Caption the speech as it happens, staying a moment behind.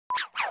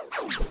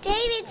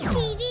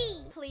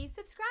DavidsTV. Please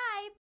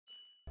subscribe.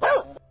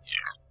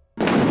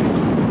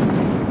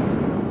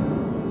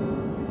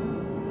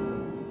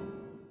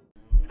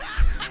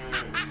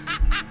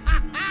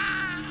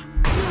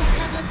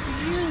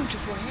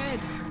 Beautiful head.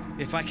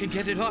 If I can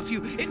get it off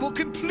you, it will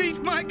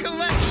complete my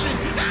collection.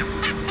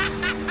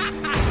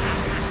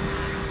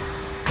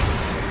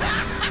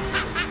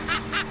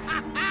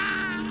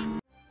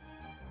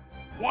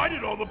 Why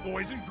did all the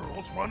boys and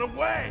girls run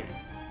away?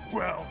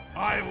 Well,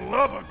 I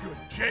love a good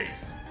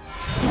chase.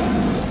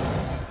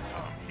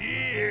 Come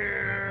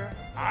here.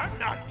 I'm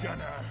not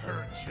gonna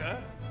hurt ya.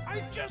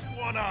 I just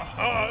want a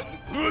hug.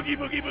 Boogie,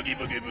 boogie, boogie,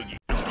 boogie, boogie.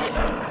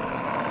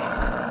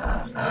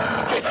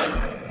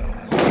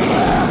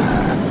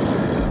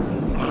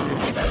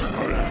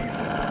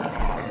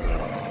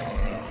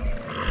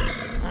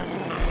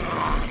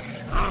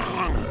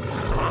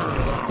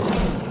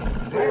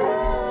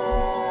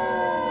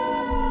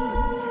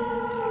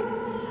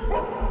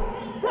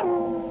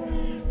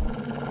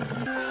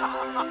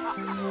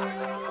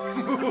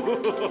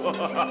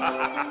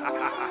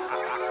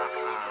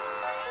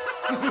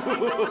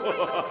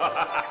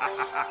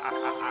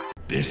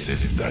 This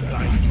is the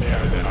nightmare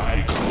that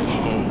I call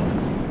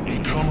home.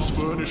 It comes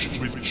furnished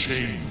with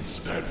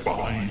chains that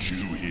bind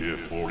you here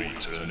for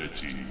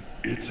eternity.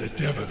 It's a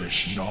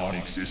devilish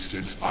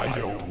non-existence I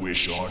don't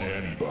wish on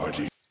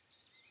anybody.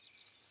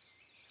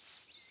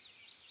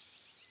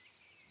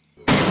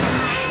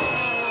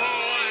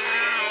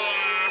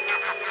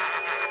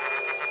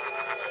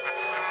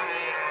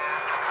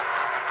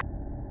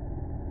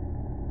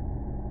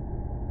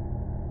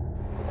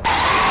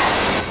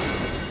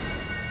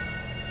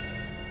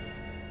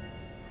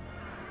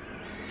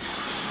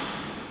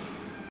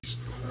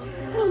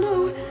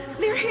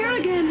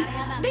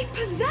 They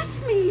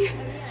possess me!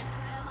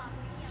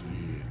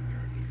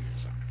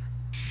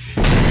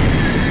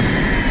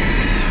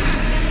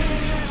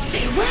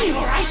 Stay away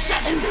or I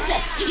shall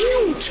infest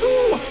you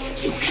too!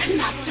 You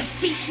cannot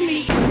defeat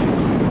me!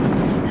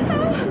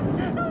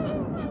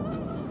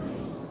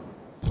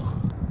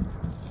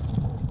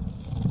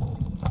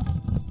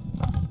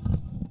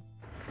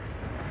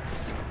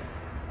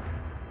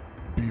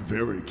 Be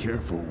very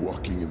careful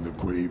walking in the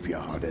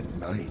graveyard at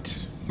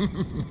night.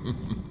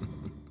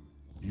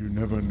 You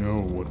never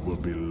know what will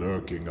be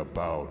lurking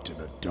about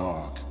in a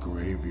dark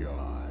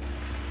graveyard.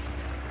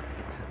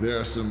 There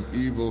are some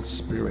evil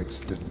spirits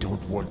that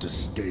don't want to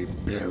stay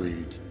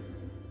buried.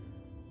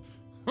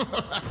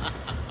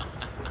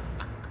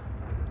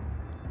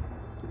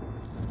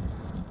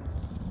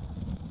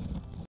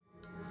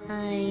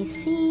 I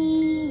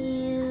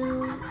see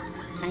you.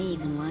 I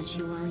even watch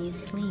you while you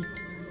sleep.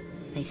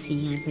 I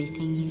see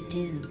everything you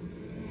do.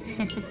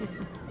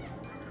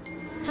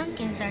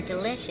 Pumpkins are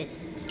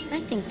delicious. I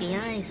think the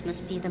eyes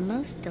must be the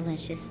most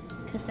delicious,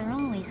 because they're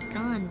always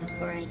gone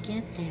before I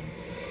get there.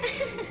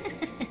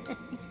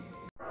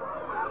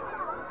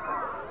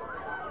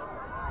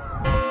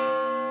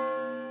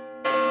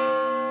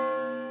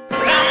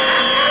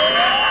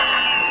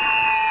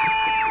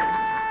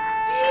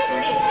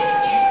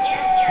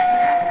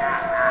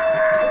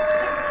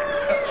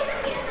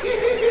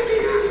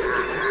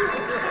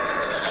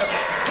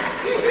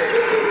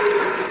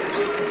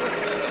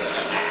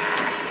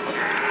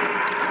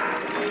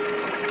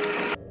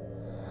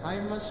 I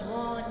must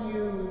warn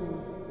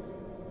you,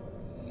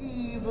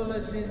 evil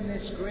is in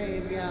this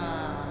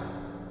graveyard.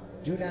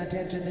 Do not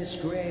enter this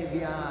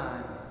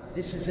graveyard.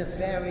 This is a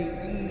very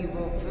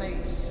evil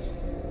place.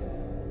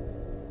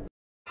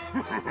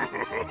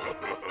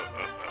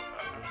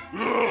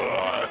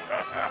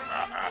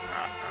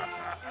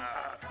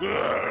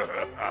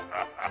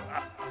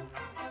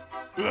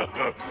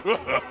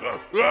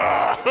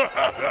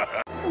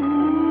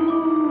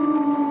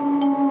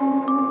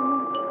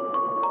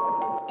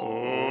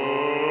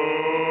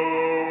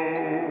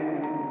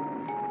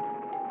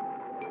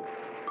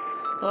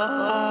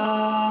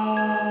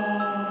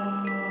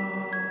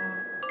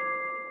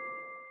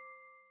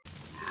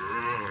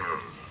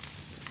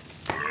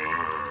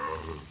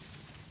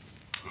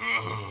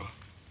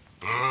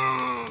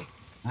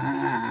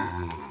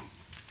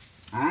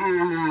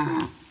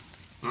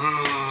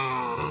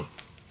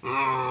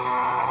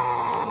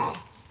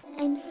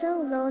 I'm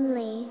so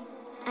lonely.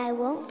 I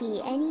won't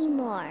be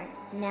anymore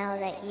now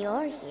that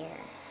you're here.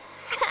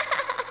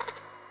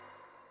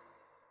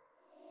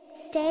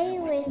 Stay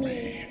with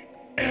me,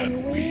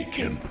 and we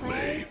can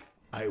play.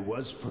 I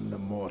was from the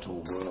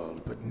mortal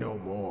world, but no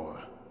more.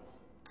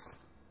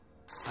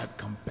 I've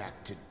come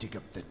back to dig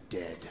up the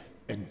dead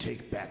and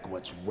take back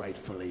what's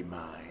rightfully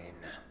mine.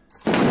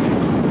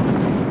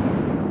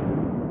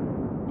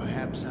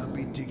 Perhaps I'll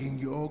be digging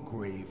your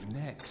grave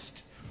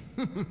next.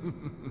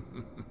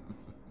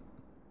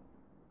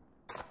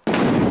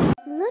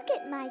 Look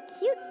at my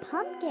cute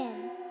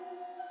pumpkin.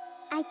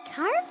 I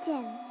carved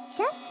him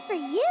just for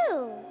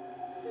you.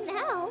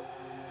 Now,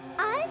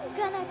 I'm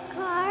gonna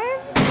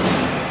carve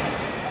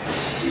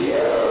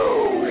you.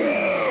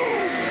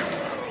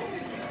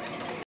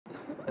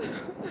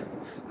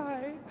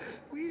 I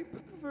weep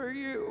for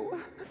you,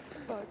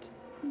 but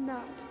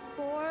not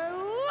for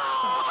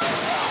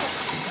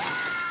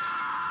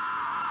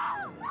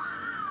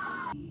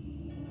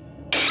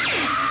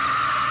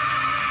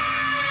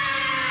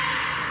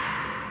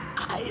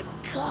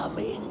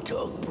coming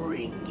to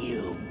bring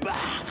you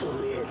back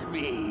with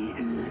me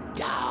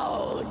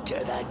down to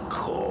the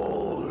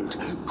cold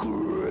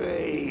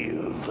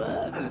grave.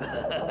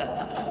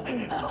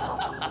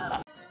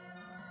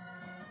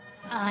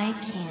 I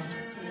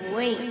can't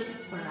wait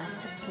for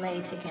us to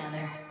play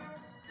together.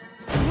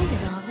 Where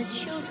did all the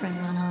children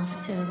run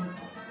off to?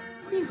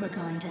 We were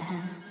going to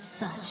have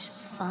such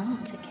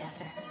fun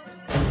together.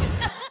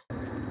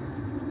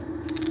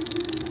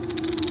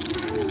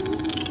 Mommy,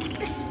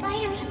 the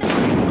spider's back.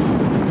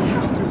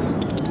 Help me.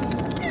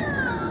 No.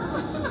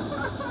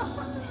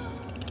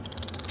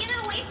 Get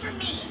away from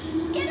me.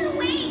 Get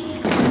away.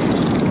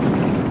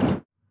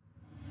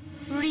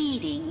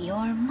 Reading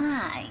your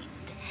mind.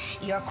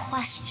 Your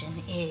question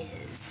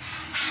is,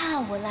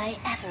 how will I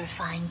ever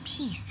find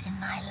peace in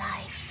my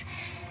life?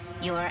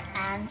 Your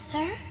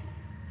answer?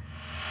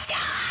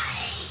 Die.